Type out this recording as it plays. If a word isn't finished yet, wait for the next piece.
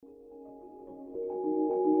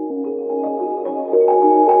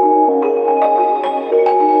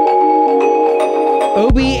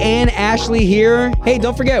Obi and Ashley here. Hey,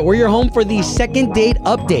 don't forget, we're your home for the second date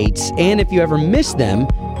updates. And if you ever miss them,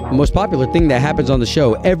 the most popular thing that happens on the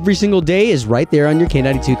show every single day is right there on your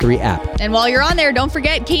K92.3 app. And while you're on there, don't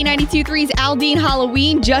forget K92.3's Aldean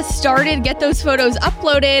Halloween just started. Get those photos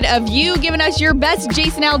uploaded of you giving us your best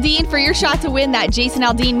Jason Aldean for your shot to win that Jason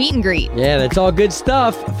Aldean meet and greet. Yeah, that's all good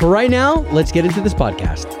stuff. For right now, let's get into this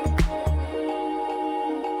podcast.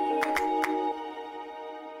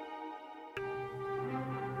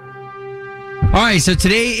 All right, so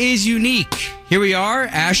today is unique. Here we are,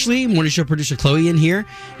 Ashley, morning show producer Chloe in here,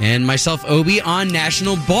 and myself, Obi, on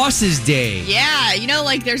National Bosses Day. Yeah,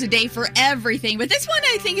 there's a day for everything. But this one,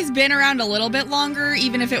 I think, has been around a little bit longer,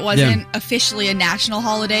 even if it wasn't officially a national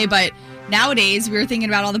holiday. But nowadays, we were thinking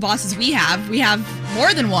about all the bosses we have. We have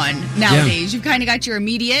more than one nowadays. You've kind of got your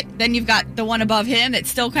immediate, then you've got the one above him that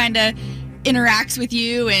still kind of interacts with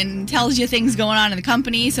you and tells you things going on in the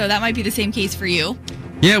company. So that might be the same case for you.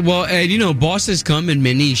 Yeah, well, bosses come in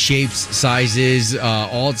many shapes, sizes,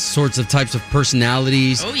 all sorts of types of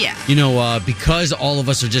personalities. Oh, yeah. Because all of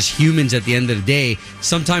us are just humans at the end of the day,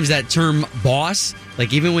 sometimes that term boss,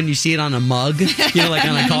 like even when you see it on a mug, like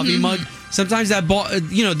on a coffee mug, sometimes that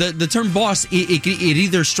the term boss, it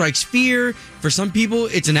either strikes fear. For some people,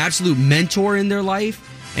 it's an absolute mentor in their life.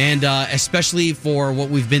 And especially for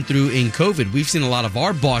what we've been through in COVID, we've seen a lot of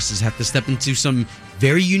our bosses have to step into some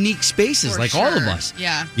very unique spaces, all of us.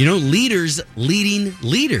 Yeah. Leaders leading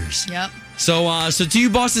leaders. Yep. So to you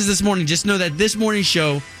bosses this morning, just know that this morning's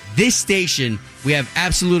show, this station, we have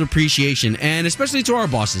absolute appreciation, and especially to our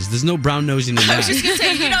bosses. There's no brown nosing in that. I was just going to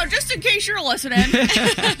say, just in case you're listening.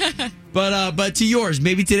 But to yours,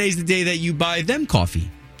 maybe today's the day that you buy them coffee.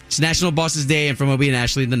 It's National Bosses Day, and from Obi and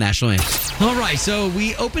Ashley, the national anthem. All right, so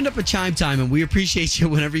we opened up a chime time, and we appreciate you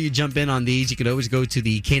whenever you jump in on these. You can always go to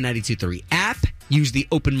the K92.3 app, use the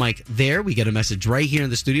open mic there. We get a message right here in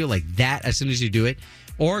the studio like that as soon as you do it.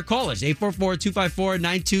 Or call us,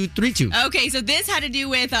 844-254-9232. Okay, so this had to do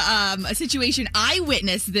with a situation I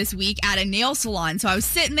witnessed this week at a nail salon. So I was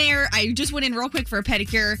sitting there. I just went in real quick for a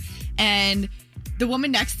pedicure, and the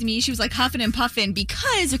woman next to me, she was like huffing and puffing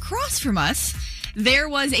because across from us, there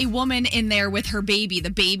was a woman in there with her baby. The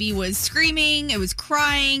baby was screaming. It was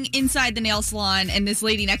crying inside the nail salon. And this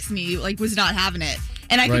lady next to me, was not having it.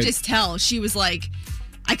 And I could just tell. She was like,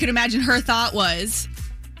 I could imagine her thought was,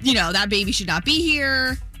 that baby should not be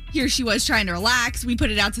here. Here she was trying to relax. We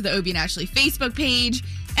put it out to the Obi and Ashley Facebook page.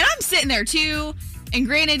 And I'm sitting there too. And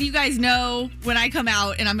granted, you guys know when I come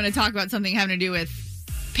out and I'm going to talk about something having to do with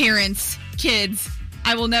parents, kids,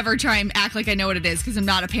 I will never try and act like I know what it is because I'm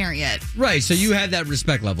not a parent yet. Right, so you had that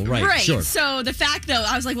respect level, right? Right, sure. So the fact, though,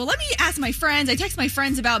 I was like, well, let me ask my friends. I text my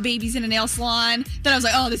friends about babies in a nail salon. Then I was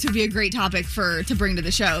like, oh, this would be a great topic to bring to the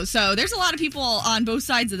show. So there's a lot of people on both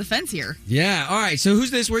sides of the fence here. Yeah, all right, so who's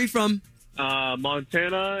this? Where are you from?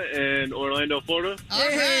 Montana and Orlando, Florida.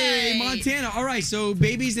 Hey, Montana. All right, so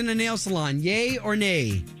babies in a nail salon, yay or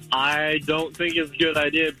nay? I don't think it's a good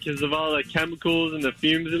idea because of all the chemicals and the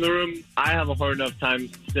fumes in the room. I have a hard enough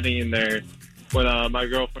time sitting in there when my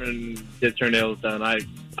girlfriend gets her nails done. I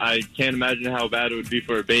can't imagine how bad it would be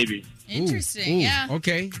for a baby. Interesting, yeah.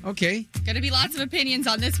 Okay. Gonna be lots of opinions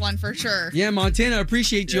on this one for sure. Yeah, Montana,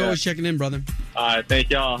 appreciate you always checking in, brother. All right, thank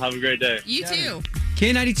y'all. Have a great day. You too.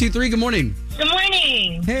 K92.3, good morning. Good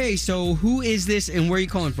morning. Hey, so who is this and where are you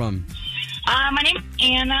calling from? My name's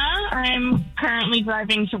Anna. I'm currently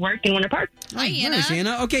driving to work in Winter Park. Hi, Anna. Nice,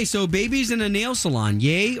 Anna. Okay, so babies in a nail salon,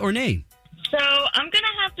 yay or nay? So I'm going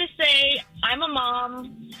to have to say I'm a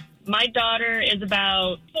mom. My daughter is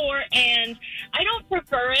about 4, and I don't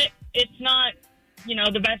prefer it. It's not,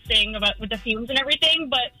 the best thing with the fumes and everything,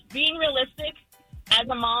 but being realistic, as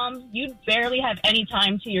a mom, you barely have any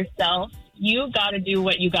time to yourself. You got to do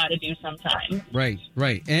what you got to do sometimes. Right.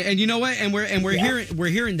 And you know what? And we're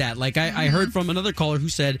hearing that. Like I heard from another caller who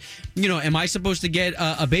said, am I supposed to get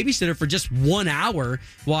a babysitter for just 1 hour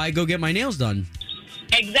while I go get my nails done?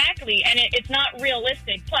 Exactly. And it's not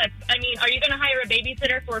realistic. Plus, are you going to hire a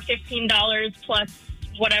babysitter for $15 plus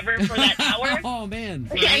whatever for that hour? Oh, man.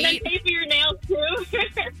 Right? And then pay for your nails, too.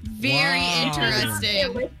 Very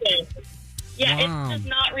interesting. Yeah, It's just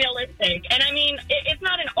not realistic. And it's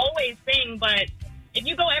not an always thing, but if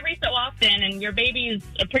you go every so often and your baby's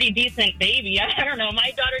a pretty decent baby. I don't know.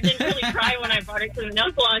 My daughter didn't really cry when I brought her to the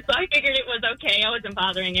nail salon, so I figured it was okay. I wasn't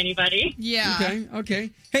bothering anybody. Yeah.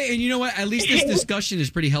 Okay. Hey, and you know what? At least this discussion is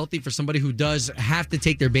pretty healthy for somebody who does have to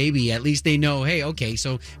take their baby. At least they know, hey, okay,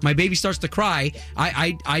 so my baby starts to cry.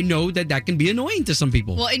 I know that can be annoying to some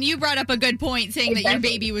people. Well, and you brought up a good point saying that your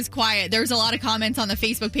baby was quiet. There's a lot of comments on the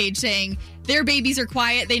Facebook page saying their babies are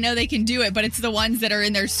quiet. They know they can do it, but it's the ones that are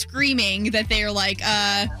in there screaming that they are like,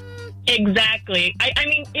 Exactly. I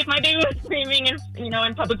mean, if my baby was screaming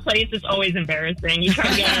in public place, it's always embarrassing. You try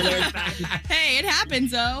to get out of there as fast. Hey, it happens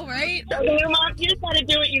though, right? So, your mom, you just got to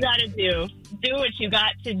do what you got to do. Do what you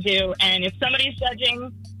got to do. And if somebody's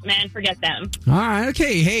judging, man, forget them. All right,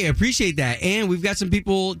 okay. Hey, appreciate that. And we've got some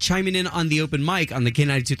people chiming in on the open mic on the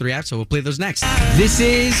K92.3 app, so we'll play those next. This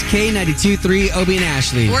is K92.3, Obie and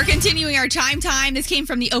Ashley. We're continuing our chime time. This came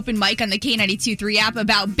from the open mic on the K92.3 app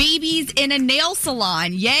about babies in a nail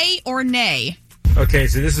salon. Yay or nay? Okay,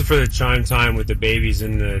 so this is for the chime time with the babies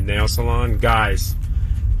in the nail salon. Guys,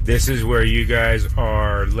 this is where you guys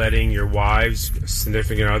are letting your wives,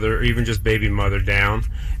 significant other, or even just baby mother down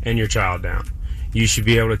and your child down. You should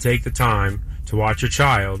be able to take the time to watch your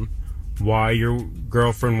child while your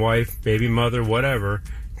girlfriend, wife, baby mother, whatever,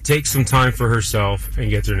 take some time for herself and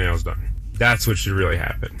get their nails done. That's what should really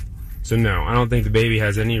happen. So no, I don't think the baby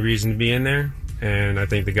has any reason to be in there, and I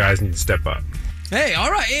think the guys need to step up. Hey, all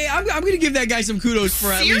right. Hey, I'm going to give that guy some kudos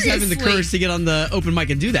for at least having the courage to get on the open mic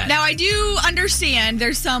and do that. Now, I do understand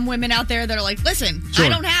there's some women out there that are like, listen, Sure. I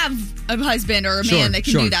don't have a husband or a man that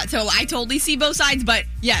can do that. So I totally see both sides. But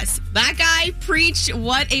yes, that guy preached.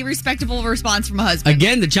 What a respectable response from a husband.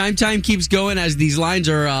 Again, the chime time keeps going as these lines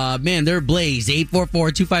are, they're ablaze.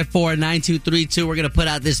 844-254-9232. We're going to put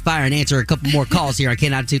out this fire and answer a couple more calls here on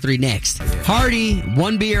K92.3 next. Hardy,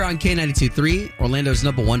 one beer on K92.3. Orlando's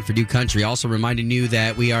number one for New Country. Also reminding you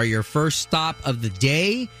that we are your first stop of the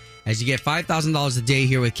day as you get $5,000 a day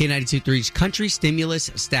here with K92.3's Country Stimulus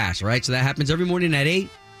Stash. All right, so that happens every morning at 8,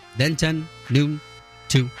 then 10, noon,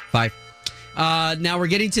 2, 5. Now we're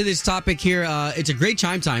getting to this topic here. It's a great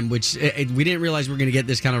chime time, which we didn't realize we were going to get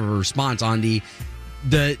this kind of a response on the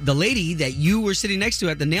lady that you were sitting next to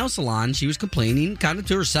at the nail salon. She was complaining kind of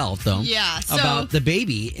to herself, though. Yeah, so, about the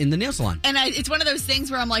baby in the nail salon. And it's one of those things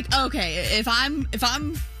where I'm like, okay, if I'm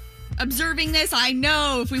observing this, I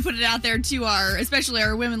know if we put it out there to especially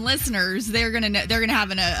our women listeners, they're gonna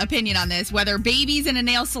have an opinion on this, whether babies in a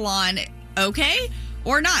nail salon, okay,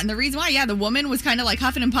 or not. And the reason why, the woman was kind of like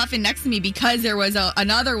huffing and puffing next to me because there was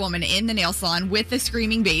another woman in the nail salon with the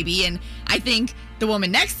screaming baby, and I think the woman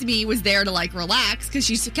next to me was there to like relax because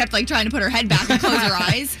she kept like trying to put her head back and close her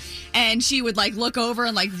eyes. And she would like look over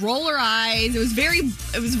and like roll her eyes. It was very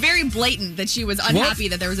blatant that she was unhappy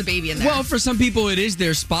that there was a baby in there. Well, for some people, it is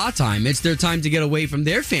their spa time. It's their time to get away from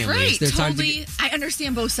their family. Right, it's their totally. I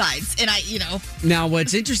understand both sides, and Now,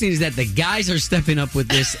 what's interesting is that the guys are stepping up with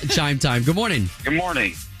this chime time. Good morning. Good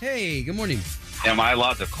morning. Hey, good morning. Am I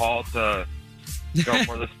allowed to call to go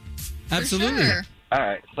for this? Absolutely. Sure. All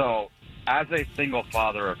right. So, as a single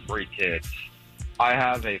father of 3 kids, I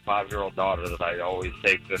have a 5-year-old daughter that I always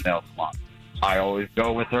take to the nail salon. I always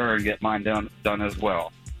go with her and get mine done as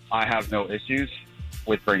well. I have no issues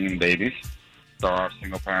with bringing babies. There are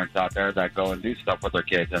single parents out there that go and do stuff with their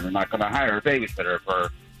kids, and they're not going to hire a babysitter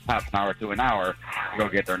for half an hour to an hour to go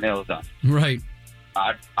get their nails done. Right.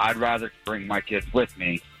 I'd rather bring my kids with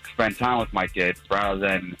me, spend time with my kids, rather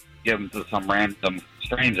than give them to some random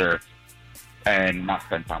stranger and not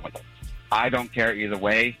spend time with them. I don't care either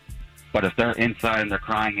way. But if they're inside and they're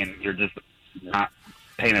crying and you're just not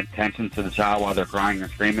paying attention to the child while they're crying or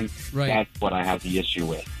screaming, that's what I have the issue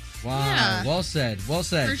with. Wow. Yeah. Well said. Well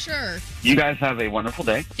said. For sure. You guys have a wonderful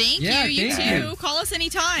day. Thank you. thank You too. you. Call us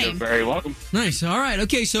anytime. You're very welcome. Nice. All right.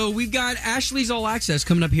 Okay, so we've got Ashley's All Access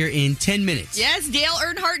coming up here in 10 minutes. Yes, Dale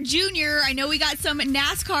Earnhardt Jr. I know we got some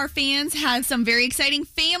NASCAR fans, have some very exciting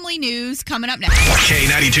family news coming up next.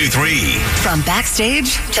 K92.3. From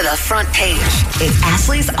backstage to the front page, it's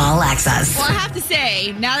Ashley's All Access. Well, I have to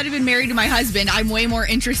say, now that I've been married to my husband, I'm way more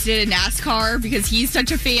interested in NASCAR because he's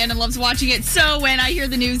such a fan and loves watching it. So when I hear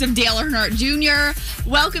the news of Dale Earnhardt Jr.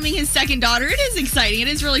 welcoming his second daughter, it is exciting. It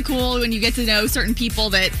is really cool when you get to know certain people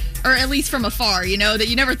that, or at least from afar, that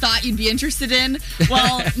you never thought you'd be interested in.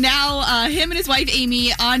 Well, now him and his wife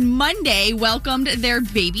Amy on Monday welcomed their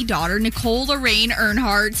baby daughter Nicole Lorraine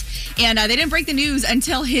Earnhardt, and they didn't break the news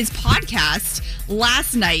until his podcast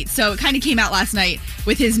last night. So it kind of came out last night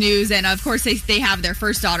with his news, and of course they have their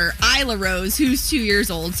first daughter, Isla Rose, who's 2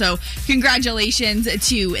 years old. So congratulations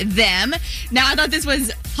to them. Now, I thought this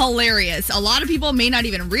was hilarious. A lot of people may not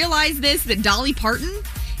even realize this, that Dolly Parton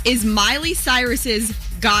is Miley Cyrus's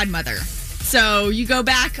godmother. So you go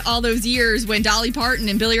back all those years when Dolly Parton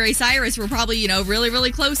and Billy Ray Cyrus were probably, really,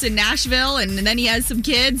 really close in Nashville, and then he has some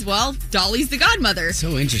kids. Well, Dolly's the godmother.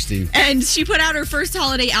 So interesting. And she put out her first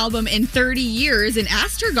holiday album in 30 years and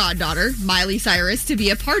asked her goddaughter, Miley Cyrus, to be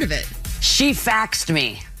a part of it. She faxed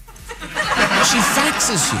me. She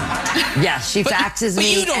faxes you. Yes, she faxes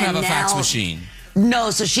me. But you don't have a now, fax machine.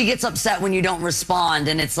 No, so she gets upset when you don't respond,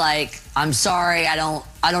 and it's like, I'm sorry, I don't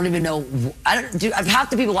even know. Half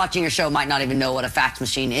the people watching your show might not even know what a fax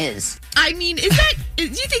machine is. I mean, do you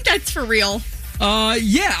think that's for real?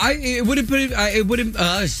 Yeah, it wouldn't put it. It wouldn't.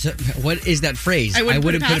 What is that phrase? I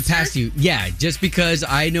wouldn't put it past you. Yeah, just because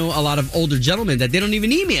I know a lot of older gentlemen that they don't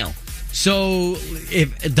even email. So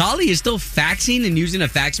if Dolly is still faxing and using a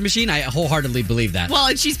fax machine, I wholeheartedly believe that. Well,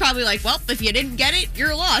 and she's probably like, well, if you didn't get it,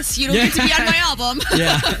 you're lost. You don't get to be on my album.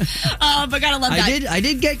 Yeah. But gotta love that. I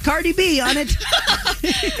did get Cardi B on it.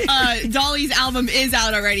 Dolly's album is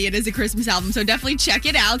out already. It is a Christmas album, so definitely check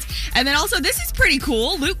it out. And then also, this is pretty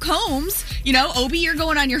cool. Luke Combs, Obi, you're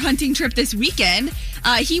going on your hunting trip this weekend.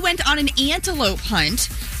 He went on an antelope hunt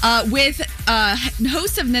with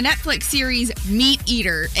host of the Netflix series Meat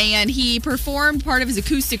Eater, and he performed part of his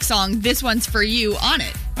acoustic song, This One's For You, on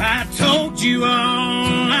it. I told you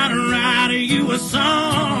all how to write you a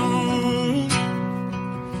song.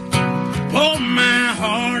 Pour my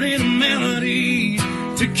heart in a melody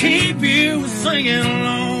to keep you singing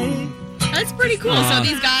along. That's pretty cool. So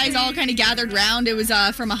these guys all kind of gathered around. It was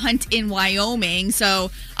from a hunt in Wyoming. So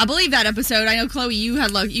I believe that episode. I know, Chloe, you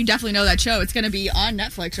definitely know that show. It's going to be on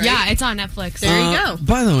Netflix, right? Yeah, it's on Netflix. There you go.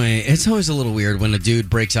 By the way, it's always a little weird when a dude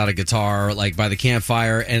breaks out a guitar like by the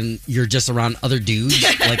campfire and you're just around other dudes.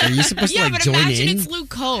 Like, are you supposed to but join imagine in? it's Luke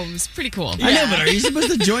Combs. Pretty cool. I know, but are you supposed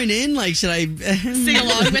to join in? Like, should I sing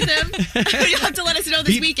along with him? You'll have to let us know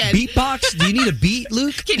this weekend. Beatbox? Do you need a beat,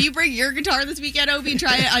 Luke? Can you bring your guitar this weekend, Obi, and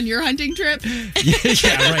try it on your hunting trip?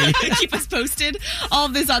 Yeah, right. Keep us posted. All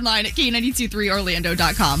of this online at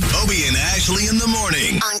K923Orlando.com. Obie and Ashley in the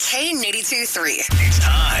morning. On K82.3. It's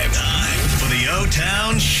time for the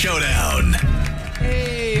O-Town Showdown.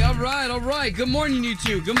 Hey, all right. Good morning, you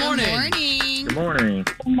two. Good morning. Good morning.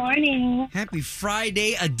 Good morning. Happy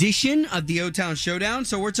Friday edition of the O-Town Showdown.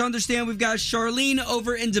 So we're to understand we've got Charlene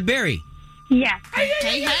over in DeBerry. Yes.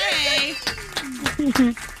 Hey.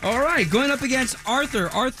 All right, going up against Arthur.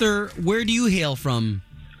 Arthur, where do you hail from?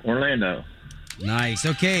 Orlando. Nice.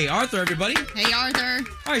 Okay, Arthur, everybody. Hey, Arthur.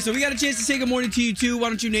 All right, so we got a chance to say good morning to you two. Why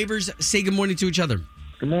don't you neighbors say good morning to each other?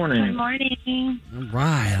 Good morning. Good morning. All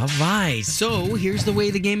right. So here's the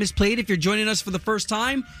way the game is played. If you're joining us for the first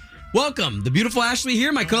time, welcome. The beautiful Ashley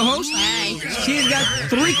here, my co-host. Hey. She has got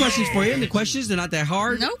 3 questions for you, and the questions, they're not that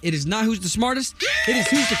hard. Nope. It is not who's the smartest. It is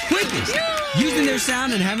who's the quickest. Using their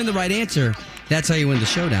sound and having the right answer. That's how you win the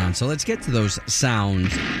showdown. So let's get to those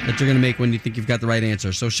sounds that you're going to make when you think you've got the right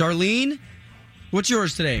answer. So, Charlene, what's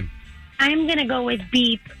yours today? I'm going to go with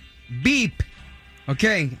beep. Beep.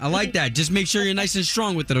 Okay, I like that. Just make sure you're nice and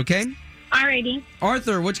strong with it, okay? Alrighty.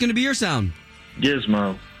 Arthur, what's going to be your sound?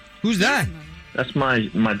 Gizmo. Who's that? That's my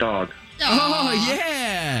dog. Oh,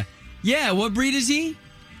 yeah. Yeah, what breed is he?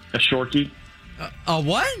 A Shorkie. A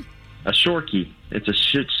what? A Shorkie. It's a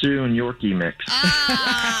Shih Tzu and Yorkie mix.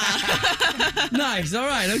 Nice. All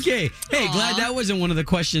right. Okay. Hey, glad that wasn't one of the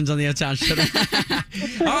questions on the O-Town Showdown.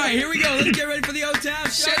 All right, here we go. Let's get ready for the O-Town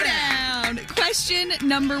Showdown. Question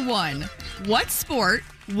number 1. What sport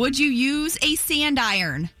would you use a sand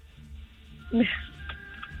iron?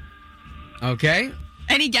 Okay.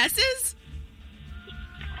 Any guesses?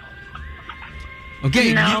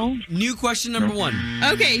 Okay. No. New question number 1.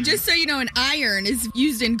 Okay, just so you know, an iron is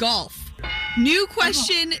used in golf. New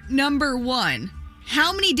question number 1.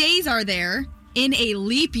 How many days are there in a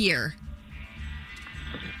leap year?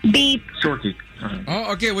 Beep. Shorkie.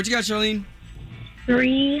 Oh, okay. What you got, Charlene?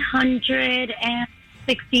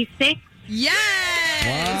 366. Yes!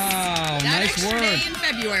 Wow. That Nice extra work. day in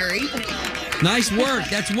February. Nice work.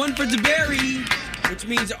 That's 1 for DeBerry, which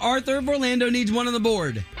means Arthur of Orlando needs 1 on the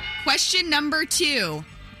board. Question number 2.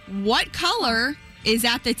 What color is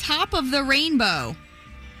at the top of the rainbow?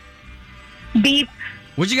 Beep.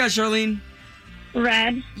 What you got, Charlene?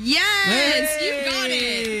 Red. Yes! You got it!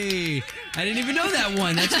 Hey! I didn't even know that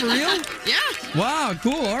one. That's for real? Yeah. Wow,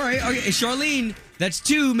 cool. All right. Okay, Charlene, that's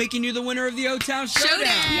 2, making you the winner of the O-Town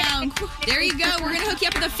Showdown. There you go. We're going to hook you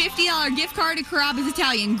up with a $50 gift card to Carrabba's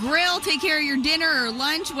Italian Grill. Take care of your dinner or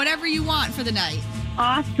lunch, whatever you want for the night.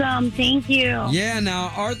 Awesome. Thank you. Yeah,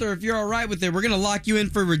 now, Arthur, if you're all right with it, we're going to lock you in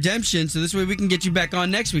for redemption, so this way we can get you back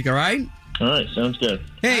on next week, all right? All right, sounds good.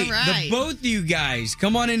 Hey, All right. the both of you guys,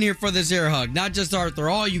 come on in here for this air hug. Not just Arthur,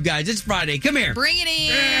 all you guys. It's Friday. Come here. Bring it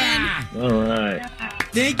in. All right.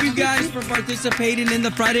 Thank you guys for participating in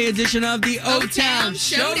the Friday edition of the O-Town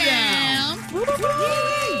Showdown.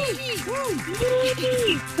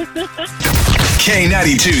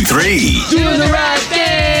 K92-3. Doing the right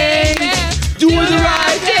thing. Doing the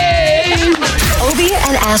right thing. Obie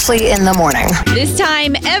and Ashley in the morning. This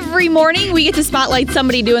time every morning, we get to spotlight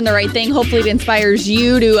somebody doing the right thing. Hopefully, it inspires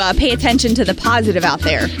you to pay attention to the positive out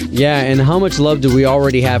there. Yeah, and how much love do we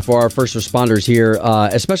already have for our first responders here,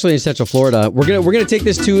 especially in Central Florida? We're gonna take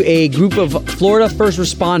this to a group of Florida first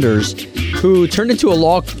responders who turned into a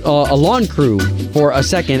lawn crew for a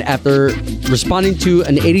second after responding to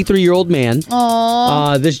an 83-year-old man.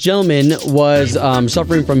 Aww. This gentleman was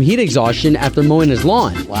suffering from heat exhaustion after mowing his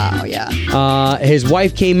lawn. Wow, yeah. His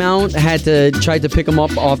wife came out, had to try to pick him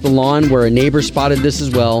up off the lawn, where a neighbor spotted this as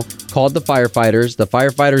well, called the firefighters. The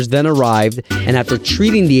firefighters then arrived, and after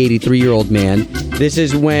treating the 83-year-old man, this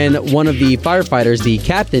is when one of the firefighters, the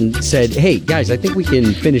captain, said, "Hey, guys, I think we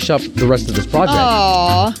can finish up the rest of this project."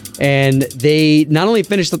 Aww. And they not only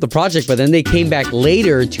finished up the project, but then they came back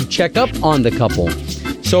later to check up on the couple.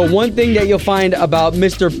 So one thing that you'll find about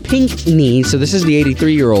Mr. Pinkney, so this is the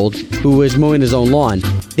 83-year-old who was mowing his own lawn,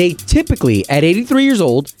 they typically, at 83 years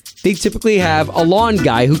old, they typically have a lawn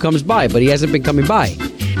guy who comes by, but he hasn't been coming by.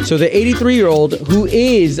 So the 83-year-old, who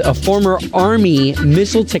is a former Army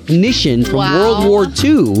missile technician from World War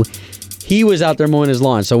II, he was out there mowing his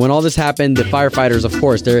lawn. So when all this happened, the firefighters, of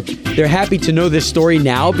course, they're happy to know this story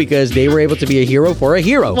now because they were able to be a hero for a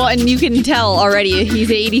hero. Well, and you can tell already he's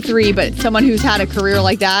 83, but someone who's had a career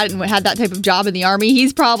like that and had that type of job in the Army,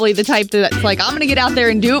 he's probably the type that's like, I'm going to get out there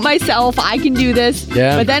and do it myself. I can do this.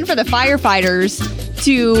 Yeah. But then for the firefighters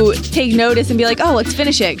to take notice and be like, oh, let's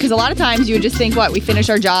finish it. Because a lot of times you would just think, we finish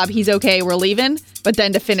our job, he's okay, we're leaving. But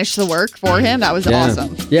then to finish the work for him, that was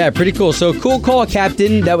awesome. Yeah, pretty cool. So cool call,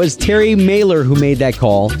 Captain. That was Terry Mailer who made that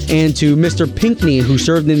call. And to Mr. Pinkney, who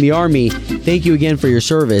served in the Army, thank you again for your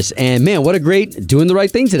service. And man, what a great doing the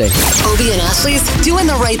right thing today. Obie and Ashley's Doing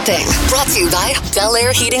the Right Thing. Brought to you by Bel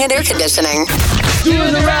Air Heating and Air Conditioning.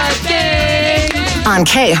 Doing the right thing. On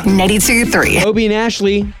K92-3. Obie and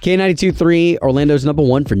Ashley, K92-3, Orlando's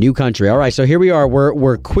 #1 for New Country. All right, so here we are.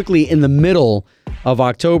 We're quickly in the middle of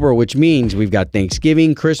October, which means we've got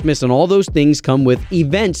Thanksgiving, Christmas, and all those things come with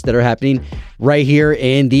events that are happening right here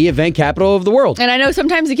in the event capital of the world. And I know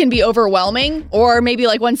sometimes it can be overwhelming, or maybe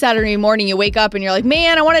like one Saturday morning you wake up and you're like,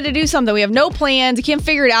 man, I wanted to do something. We have no plans. I can't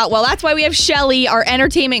figure it out. Well, that's why we have Shelly, our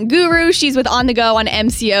entertainment guru. She's with On The Go on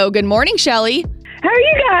MCO. Good morning, Shelly. How are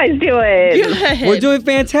you guys doing? Good. We're doing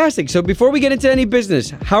fantastic. So before we get into any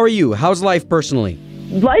business, how are you? How's life personally?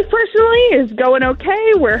 Life personally is going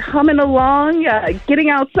okay. We're humming along,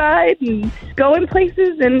 getting outside and going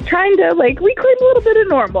places and trying to reclaim a little bit of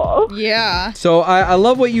normal. Yeah. So I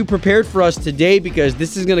love what you prepared for us today because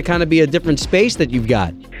this is going to kind of be a different space that you've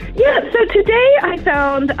got. Yeah, so today I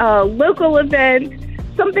found a local event,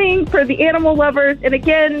 something for the animal lovers, and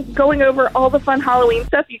again, going over all the fun Halloween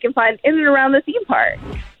stuff you can find in and around the theme park.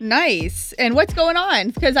 Nice. And what's going on?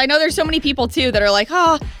 Because I know there's so many people, too, that are like,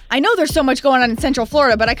 I know there's so much going on in Central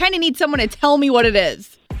Florida, but I kind of need someone to tell me what it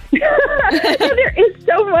is. There is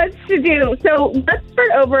so much to do. So let's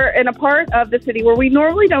start over in a part of the city where we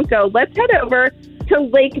normally don't go. Let's head over to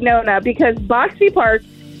Lake Nona because Boxy Park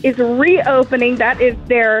is reopening. That is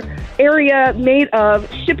their area made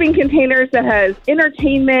of shipping containers that has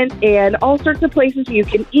entertainment and all sorts of places you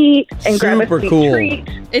can eat and grab a sweet treat.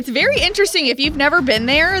 It's very interesting. If you've never been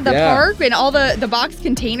there, the park and all the box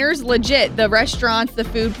containers, legit, the restaurants, the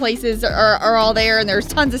food places are all there, and there's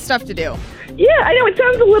tons of stuff to do. Yeah, I know it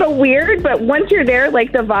sounds a little weird, but once you're there,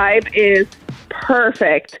 the vibe is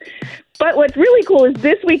perfect. But what's really cool is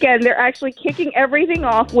this weekend, they're actually kicking everything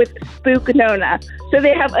off with Spook Nona. So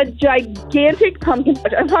they have a gigantic pumpkin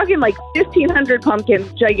patch. I'm talking 1,500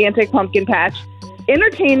 pumpkins, gigantic pumpkin patch,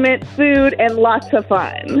 entertainment, food, and lots of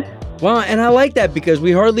fun. Well, and I like that because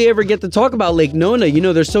we hardly ever get to talk about Lake Nona. You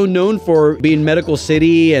know, they're so known for being medical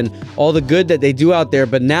city and all the good that they do out there.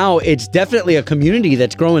 But now it's definitely a community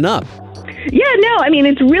that's growing up. Yeah, no, I mean,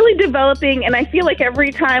 it's really developing, and I feel like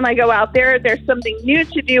every time I go out there, there's something new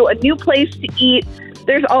to do, a new place to eat.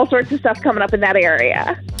 There's all sorts of stuff coming up in that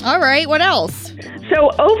area. All right, what else? So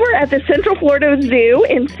over at the Central Florida Zoo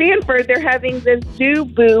in Sanford, they're having the Zoo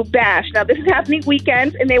Boo Bash. Now, this is happening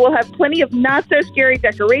weekends, and they will have plenty of not-so-scary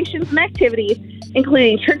decorations and activities,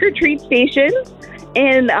 including trick-or-treat stations.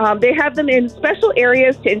 And they have them in special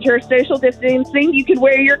areas to ensure social distancing. You can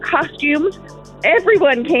wear your costumes.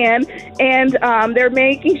 Everyone can. And they're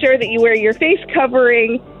making sure that you wear your face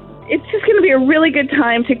covering. it's just going to be a really good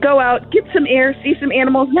time to go out, get some air, see some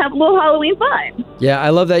animals, and have a little Halloween fun. Yeah,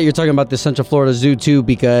 I love that you're talking about the Central Florida Zoo, too,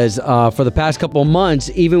 because for the past couple of months,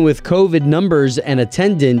 even with COVID numbers and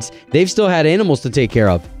attendance, they've still had animals to take care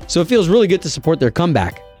of. So it feels really good to support their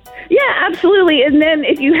comeback. Yeah, absolutely. And then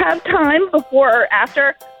if you have time before or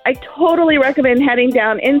after, I totally recommend heading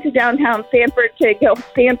down into downtown Sanford to go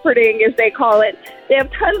Sanfording, as they call it. They have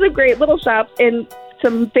tons of great little shops and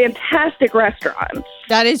some fantastic restaurants.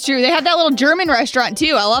 That is true. They have that little German restaurant,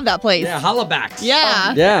 too. I love that place. Yeah, Hollabacks.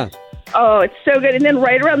 Yeah. Yeah. Oh, it's so good. And then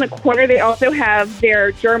right around the corner, they also have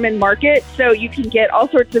their German market. So you can get all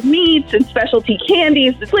sorts of meats and specialty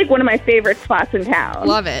candies. It's like one of my favorite spots in town.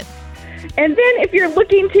 Love it. And then if you're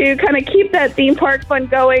looking to kind of keep that theme park fun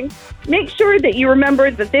going, make sure that you remember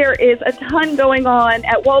that there is a ton going on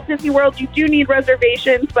at Walt Disney World. You do need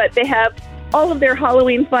reservations, but they have all of their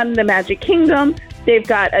Halloween fun in the Magic Kingdom. They've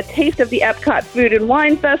got a taste of the Epcot Food and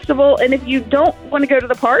Wine Festival. And if you don't want to go to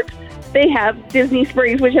the parks, they have Disney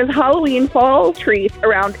Springs, which has Halloween fall treats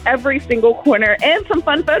around every single corner and some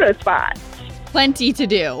fun photo spots. Plenty to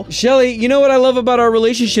do. Shelly, you know what I love about our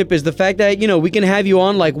relationship is the fact that, we can have you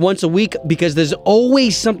on like once a week because there's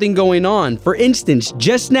always something going on. For instance,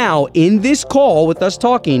 just now in this call with us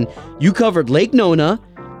talking, you covered Lake Nona,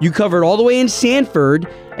 you covered all the way in Sanford,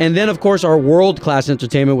 and then, of course, our world-class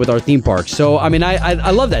entertainment with our theme parks. So, I mean,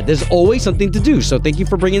 I love that. There's always something to do. So thank you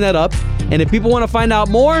for bringing that up. And if people want to find out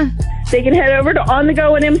more, they can head over to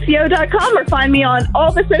onthegoandmco.com or find me on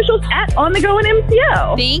all the socials at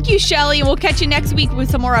onthegoandmco. Thank you, Shelly. We'll catch you next week with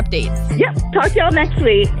some more updates. Yep. Talk to y'all next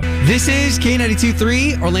week. This is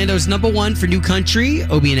K92.3, Orlando's #1 for new country.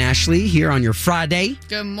 Obie and Ashley here on your Friday.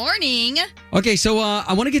 Good morning. Okay, so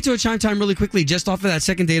I want to get to a chime time really quickly just off of that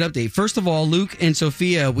second date update. First of all, Luke and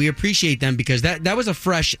Sophia, we appreciate them because that was a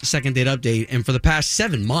fresh second date update. And for the past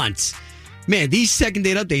 7 months, man, these second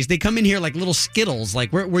date updates, they come in here like little Skittles.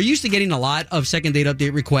 Like we're used to getting a lot of second date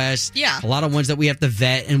update requests. Yeah. A lot of ones that we have to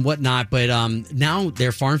vet and whatnot. But now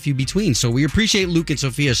they're far and few between. So we appreciate Luke and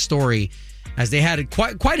Sophia's story as they had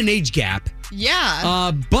quite an age gap.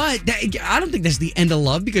 Yeah. But I don't think that's the end of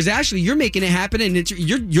love because Ashley, you're making it happen and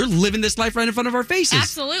you're living this life right in front of our faces.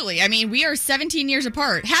 Absolutely. I mean, we are 17 years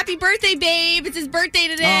apart. Happy birthday, babe. It's his birthday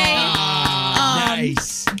today.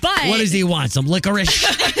 Nice. But what does he want? Some licorice?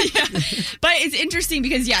 Yeah. But it's interesting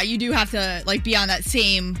because, you do have to be on that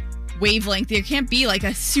same wavelength. There can't be like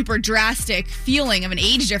a super drastic feeling of an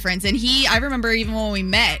age difference. And I remember even when we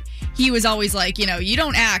met, he was always like, you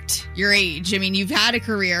don't act your age. I mean, you've had a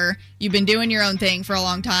career. You've been doing your own thing for a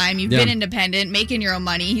long time. You've been independent, making your own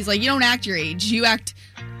money. He's like, you don't act your age. You act...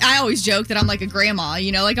 I always joke that I'm like a grandma,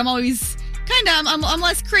 I'm always... I'm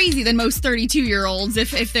less crazy than most 32-year-olds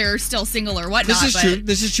if they're still single or whatnot.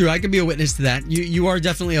 This is true. I can be a witness to that. You are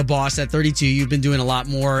definitely a boss at 32. You've been doing a lot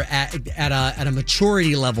more at a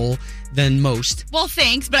maturity level than most. Well,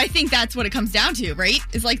 thanks, but I think that's what it comes down to, right?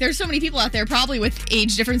 It's like there's so many people out there probably with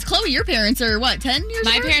age difference. Chloe, your parents are what, 10 years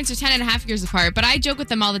apart? My parents are 10 and a half years apart, but I joke with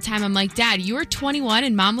them all the time. I'm like, Dad, you were 21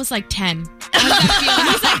 and Mom was like 10. How does that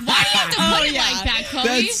feel? He's like, why do you have to put it like that,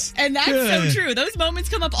 Chloe? That's so true. Those moments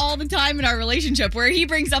come up all the time in our relationship where he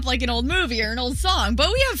brings up like an old movie or an old song,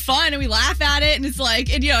 but we have fun and we laugh at it, and it's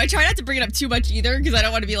like, and I try not to bring it up too much either because I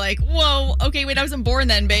don't want to be like, whoa, okay, wait, I wasn't born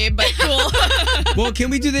then, babe, but cool. Well, can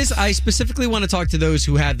we do this? I specifically want to talk to those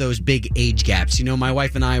who have those big age gaps. My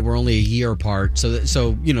wife and I were only a year apart, so there's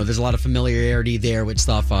a lot of familiarity there with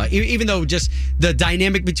stuff. Even though just the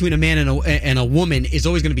dynamic between a man and a woman is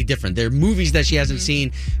always going to be different. There are movies that she hasn't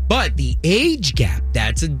seen, but the age gap,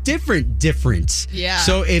 that's a different difference. Yeah.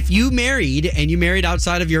 So if you married and you married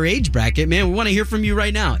outside of your age bracket, man, we want to hear from you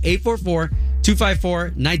right now.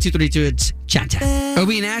 844-254-9232. It's Chat Time.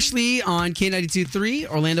 Obie and Ashley on K92.3,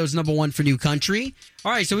 Orlando's #1 for new country.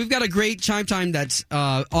 All right, so we've got a great chime time that's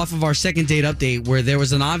off of our second date update where there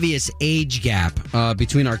was an obvious age gap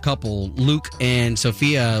between our couple, Luke and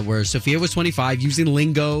Sophia, where Sophia was 25, using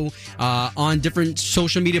lingo on different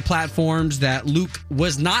social media platforms that Luke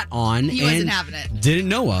was not on. He wasn't having it. Didn't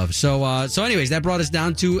know of. So anyways, that brought us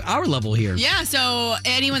down to our level here. Yeah, so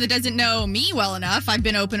anyone that doesn't know me well enough, I've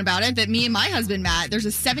been open about it, that me and my husband, Matt, there's a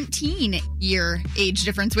 17-year age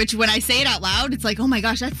difference, which when I say it out loud, it's like, oh my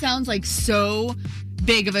gosh, that sounds like so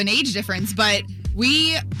big of an age difference, but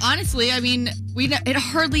we honestly, it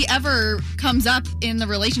hardly ever comes up in the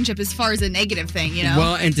relationship as far as a negative thing,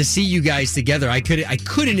 Well, and to see you guys together, I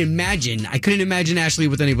couldn't imagine Ashley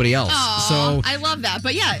with anybody else. Aww, so I love that,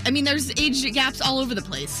 but yeah, there's age gaps all over the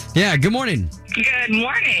place. Yeah, good morning. Good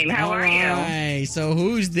morning. How are you? Hi. So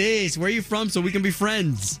who's this? Where are you from? So we can be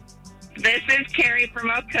friends. This is Carrie from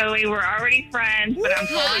Ocoee. We're already friends, but I'm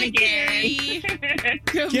calling again.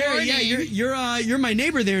 Carrie, yeah, you're my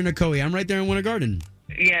neighbor there in Ocoee. I'm right there in Winter Garden.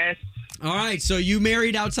 Yes. All right, so you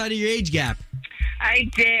married outside of your age gap. I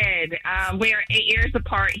did. We are 8 years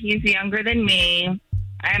apart. He's younger than me.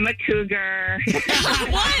 I'm a cougar.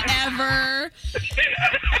 Whatever.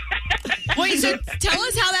 Wait, so tell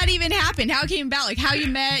us how that even happened. How it came about? Like how you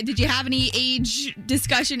met? Did you have any age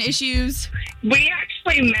discussion issues? We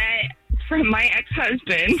actually met from my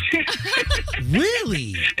ex-husband.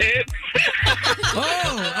 Really?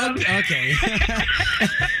 Oh, okay.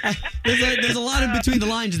 There's a lot in between the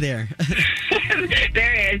lines there.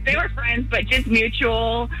 There is. They were friends, but just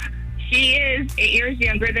mutual. He is 8 years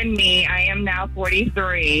younger than me. I am now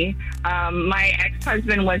 43. My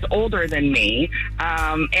ex-husband was older than me.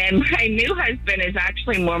 And my new husband is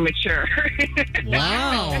actually more mature.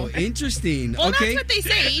 Wow, interesting. Well, okay. that's what they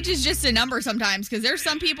say. Age is just a number sometimes because there's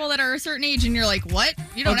some people that are a certain age and you're like, what?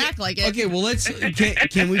 You don't act like it. Okay, well,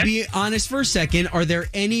 can we be honest for a second? Are there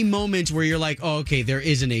any moments where you're like, oh, okay, there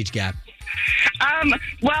is an age gap?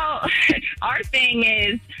 Well, our thing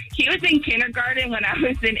is, he was in kindergarten when I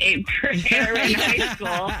was in 8th grade or in high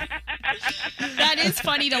school. That is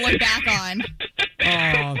funny to look back on.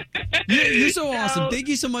 Oh, you're so awesome. Thank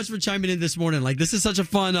you so much for chiming in this morning. Like, this is such a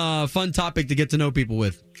fun topic to get to know people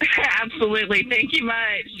with. Absolutely. Thank you much.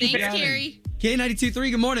 Thanks, Carrie.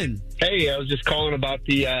 K92.3, good morning. Hey, I was just calling about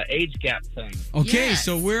the age gap thing. Okay,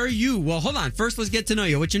 so where are you? Well, hold on. First, let's get to know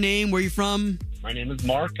you. What's your name? Where are you from? My name is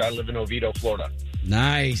Mark. I live in Oviedo, Florida.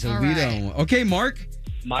 Nice, All Oviedo. right. Okay, Mark.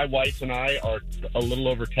 My wife and I are a little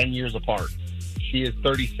over 10 years apart. She is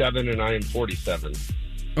 37 and I am 47.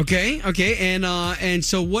 Okay. And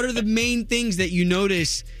so what are the main things that you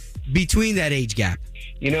notice between that age gap?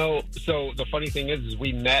 You know, so the funny thing is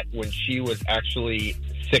we met when she was actually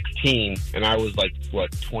 16 and I was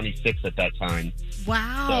 26 at that time.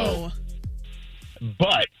 Wow.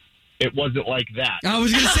 But it wasn't like that. I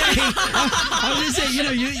was gonna say,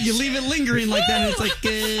 you leave it lingering like that, and it's like,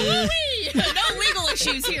 no legal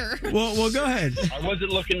issues here. Well, go ahead. I wasn't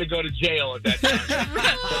looking to go to jail at that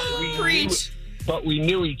time. Preach. But we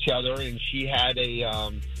knew each other, and she had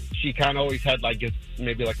she kind of always had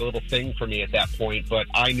maybe a little thing for me at that point. But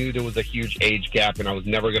I knew there was a huge age gap, and I was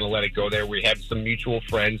never going to let it go there. We had some mutual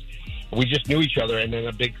friends. We just knew each other, and then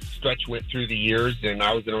a big stretch went through the years, and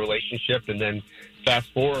I was in a relationship, and then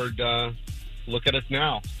fast forward, look at us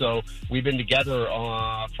now. So we've been together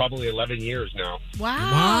probably 11 years now.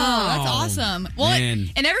 Wow, that's awesome. Well,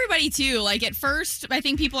 and everybody too, like at first, I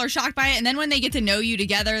think people are shocked by it. And then when they get to know you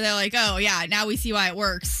together, they're like, oh yeah, now we see why it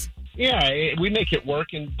works. Yeah, we make it work.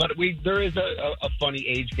 But there is a funny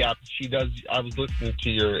age gap. I was listening to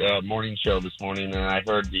your morning show this morning, and I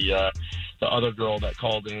heard the other girl that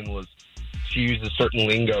called in she uses certain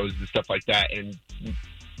lingos and stuff like that. And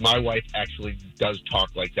my wife actually does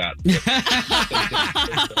talk like that.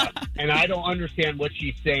 And I don't understand what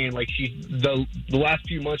she's saying. Like the last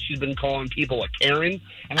few months she's been calling people a Karen.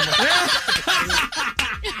 And I'm like,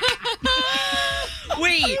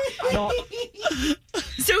 wait.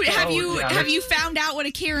 So have you found out what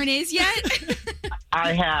a Karen is yet?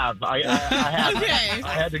 I have. I have. Okay.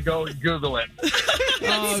 I had to go and Google it.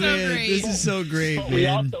 Oh, so man, great. this is so great, But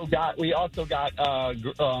man. we also got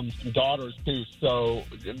some daughters too. So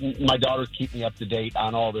my daughters keep me up to date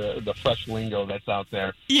on all the fresh lingo that's out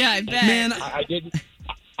there. Yeah, I bet. Man, I didn't.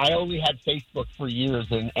 I only had Facebook for years,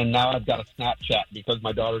 and now I've got a Snapchat because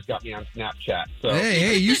my daughter's got me on Snapchat. So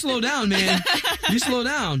Hey, you slow down, man. You slow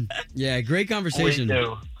down. Yeah, great conversation. We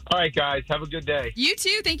do. All right, guys. Have a good day. You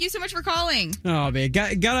too. Thank you so much for calling. Oh, man.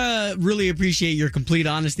 Gotta really appreciate your complete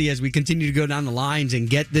honesty as we continue to go down the lines and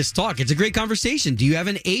get this talk. It's a great conversation. Do you have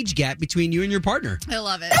an age gap between you and your partner? I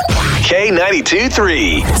love it.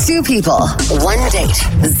 K92.3. Two people, one date,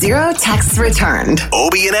 0 texts returned.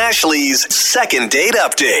 Obie and Ashley's second date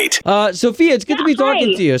update. Sophia, it's good to be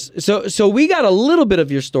talking to you. So we got a little bit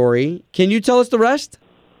of your story. Can you tell us the rest?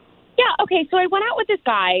 Yeah, okay, so I went out with this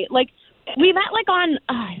guy, we met on,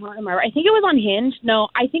 I don't remember, I think it was on Hinge. No,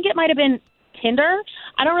 I think it might have been Tinder.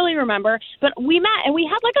 I don't really remember. But we met and we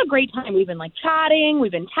had a great time. We've been chatting,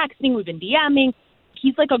 we've been texting, we've been DMing.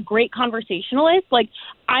 He's a great conversationalist.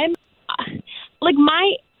 I'm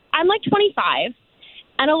 25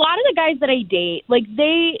 and a lot of the guys that I date,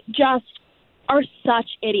 they just are such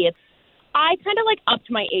idiots. I kind of upped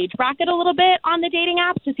my age bracket a little bit on the dating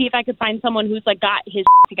apps to see if I could find someone who's got his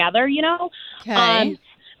together, Okay.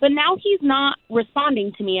 But now he's not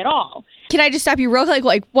responding to me at all. Can I just stop you real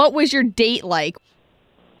quick? What was your date like?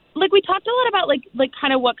 like we talked a lot about like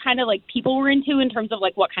kind of what kind of like people we're into in terms of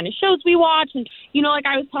like what kind of shows we watch, and like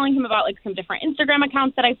I was telling him about like some different Instagram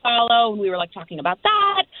accounts that I follow, and we were like talking about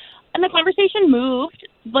that, and the conversation moved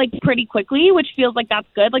like pretty quickly, which feels like that's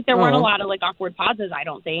good. Like there weren't a lot of like awkward pauses, I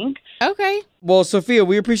don't think. Okay. Well, Sophia,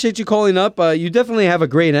 we appreciate you calling up. You definitely have a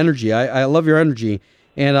great energy. I love your energy.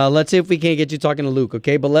 And let's see if we can't get you talking to Luke,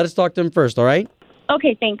 okay? But let us talk to him first, all right?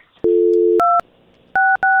 Okay, thanks.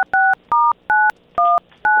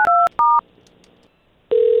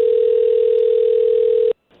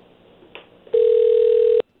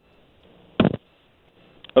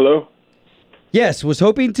 Hello? Yes, was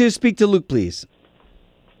hoping to speak to Luke, please.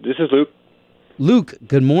 This is Luke. Luke,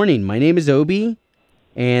 good morning. My name is Obi,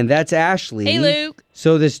 and that's Ashley. Hey, Luke.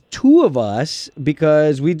 So there's two of us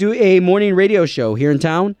because we do a morning radio show here in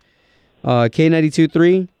town,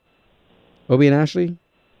 K92.3, Obi and Ashley,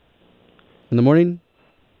 in the morning.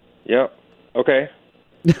 Yeah, okay.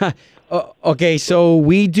 Okay, so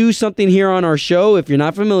we do something here on our show. If you're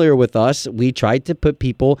not familiar with us, we tried to put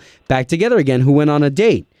people back together again who went on a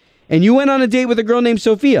date. And you went on a date with a girl named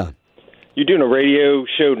Sophia. You doing a radio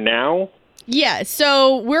show now? Yeah,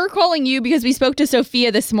 so we're calling you because we spoke to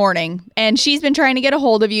Sophia this morning, and she's been trying to get a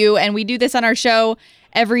hold of you, and we do this on our show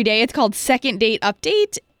every day. It's called Second Date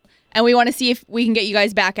Update, and we want to see if we can get you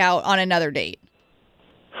guys back out on another date.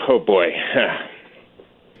 Oh, boy.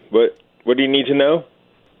 What do you need to know?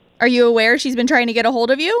 Are you aware she's been trying to get a hold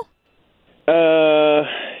of you?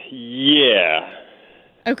 Yeah.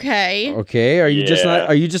 Okay. Okay, are you just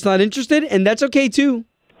not interested? And that's okay too.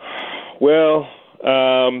 Well,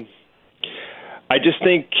 I just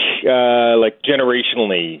think like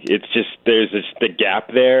generationally, there's the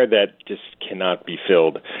gap there that just cannot be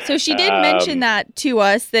filled. So she did mention that to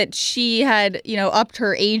us, that she had, upped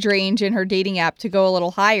her age range in her dating app to go a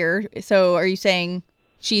little higher. So are you saying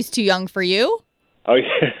she's too young for you? Oh,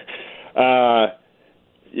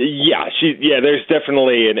 yeah, there's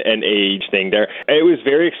definitely an age thing there. It was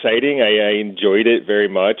very exciting. I enjoyed it very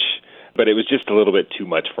much, but it was just a little bit too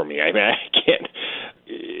much for me. I mean, I can't.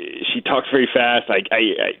 She talks very fast.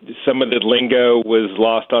 Some of the lingo was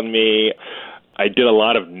lost on me. I did a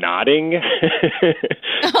lot of nodding.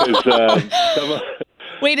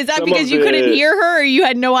 Wait, is that because you couldn't hear her, or you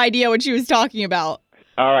had no idea what she was talking about?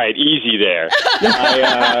 All right, easy there.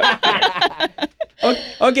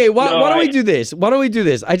 Okay, why don't we do this? Why don't we do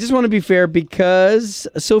this? I just want to be fair because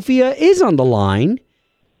Sophia is on the line,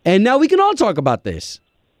 and now we can all talk about this.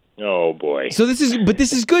 Oh boy! So this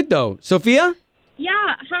is good though, Sophia.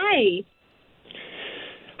 Yeah. Hi.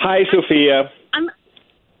 Hi, Sophia.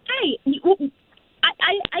 Hi.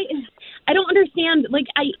 I don't understand. Like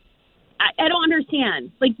I don't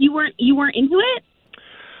understand. Like you weren't into it.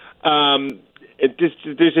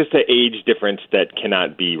 There's just an age difference that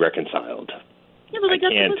cannot be reconciled. Yeah, but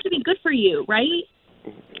that's supposed to be good for you, right?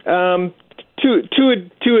 To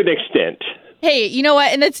an extent. Hey, you know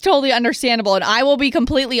what? And that's totally understandable. And I will be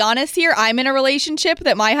completely honest here. I'm in a relationship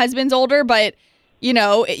that my husband's older, but you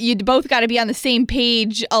both got to be on the same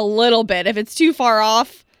page a little bit. If it's too far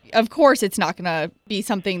off, of course, it's not going to be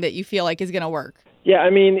something that you feel like is going to work. Yeah, I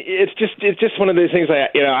mean, it's just one of those things. I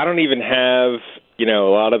don't even have a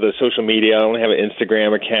lot of the social media. I don't have an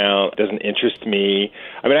Instagram account. It doesn't interest me.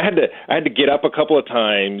 I mean, I had to get up a couple of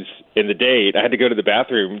times in the date. I had to go to the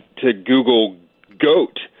bathroom to Google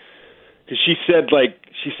goat because she said,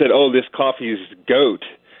 oh, this coffee is goat,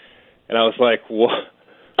 and I was like, what?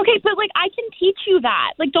 Okay, but I can teach you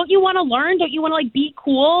that. Don't you want to learn? Don't you want to be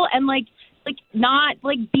cool and not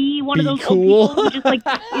be one of those cool. old people who just is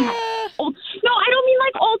old? No, I don't mean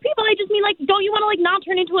old people. I just mean don't you want to not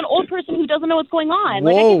turn into an old person who doesn't know what's going on?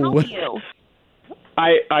 I can help you.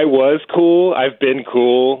 I was cool. I've been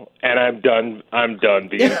cool, and I'm done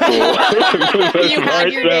being cool. You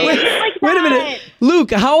had your days. Wait a minute, Luke.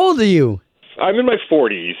 How old are you? I'm in my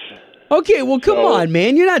 40s. Okay, well, come on,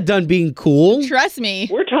 man. You're not done being cool. Trust me.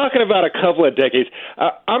 We're talking about a couple of decades.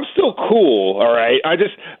 I'm still cool, all right? I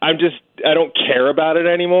don't care about it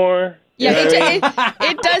anymore. Yeah,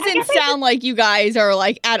 it doesn't sound like you guys are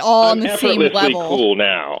at all on the same level. Cool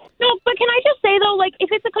now. No, but can I just say though,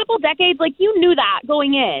 if it's a couple decades, you knew that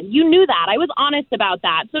going in. You knew that. I was honest about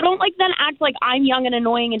that. So don't then act like I'm young and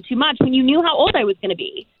annoying and too much when you knew how old I was going to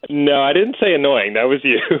be. No, I didn't say annoying. That was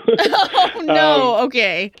you. Oh no.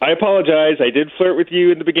 Okay. I apologize. I did flirt with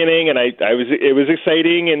you in the beginning, and it was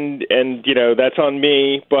exciting, and that's on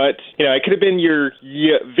me. But I could have been your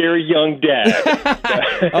very young dad.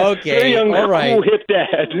 Okay. Very young, all right. cool, hip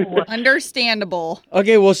dad. Understandable.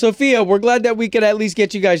 Okay, well, Sophia, we're glad that we could at least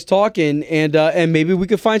get you guys talking, and maybe we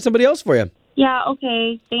could find somebody else for you. Yeah,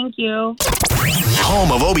 okay. Thank you.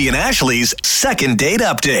 Home of Obie and Ashley's second date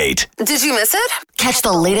update. Did you miss it? Catch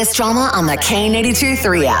the latest drama on the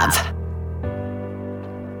K82-3 app.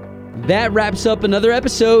 That wraps up another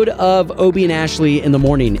episode of Obie and Ashley in the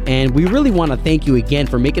Morning. And we really want to thank you again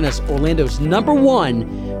for making us Orlando's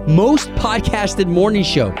 #1 most podcasted morning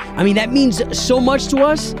show. I mean, that means so much to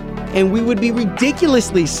us. And we would be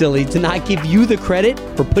ridiculously silly to not give you the credit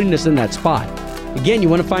for putting us in that spot. Again, you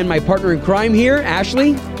want to find my partner in crime here, Ashley?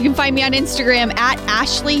 You can find me on Instagram at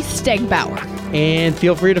Ashley Stegbauer. And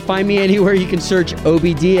feel free to find me anywhere you can search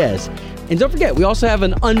Obie Diaz. And don't forget, we also have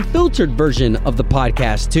an unfiltered version of the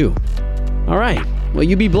podcast, too. All right. Well,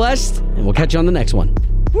 you be blessed, and we'll catch you on the next one.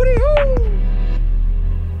 Woody-hoo!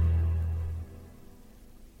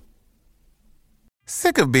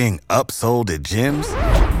 Sick of being upsold at gyms?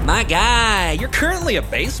 My guy, you're currently a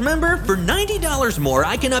base member? For $90 more,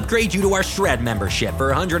 I can upgrade you to our Shred membership.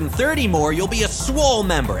 For $130 more, you'll be a Swole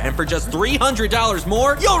member. And for just $300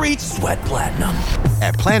 more, you'll reach Sweat Platinum.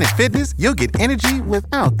 At Planet Fitness, you'll get energy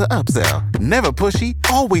without the upsell. Never pushy,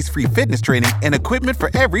 always free fitness training and equipment for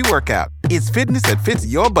every workout. It's fitness that fits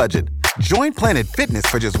your budget. Join Planet Fitness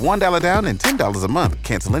for just $1 down and $10 a month.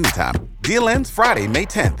 Cancel anytime. Deal ends Friday, May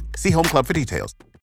 10th. See Home Club for details.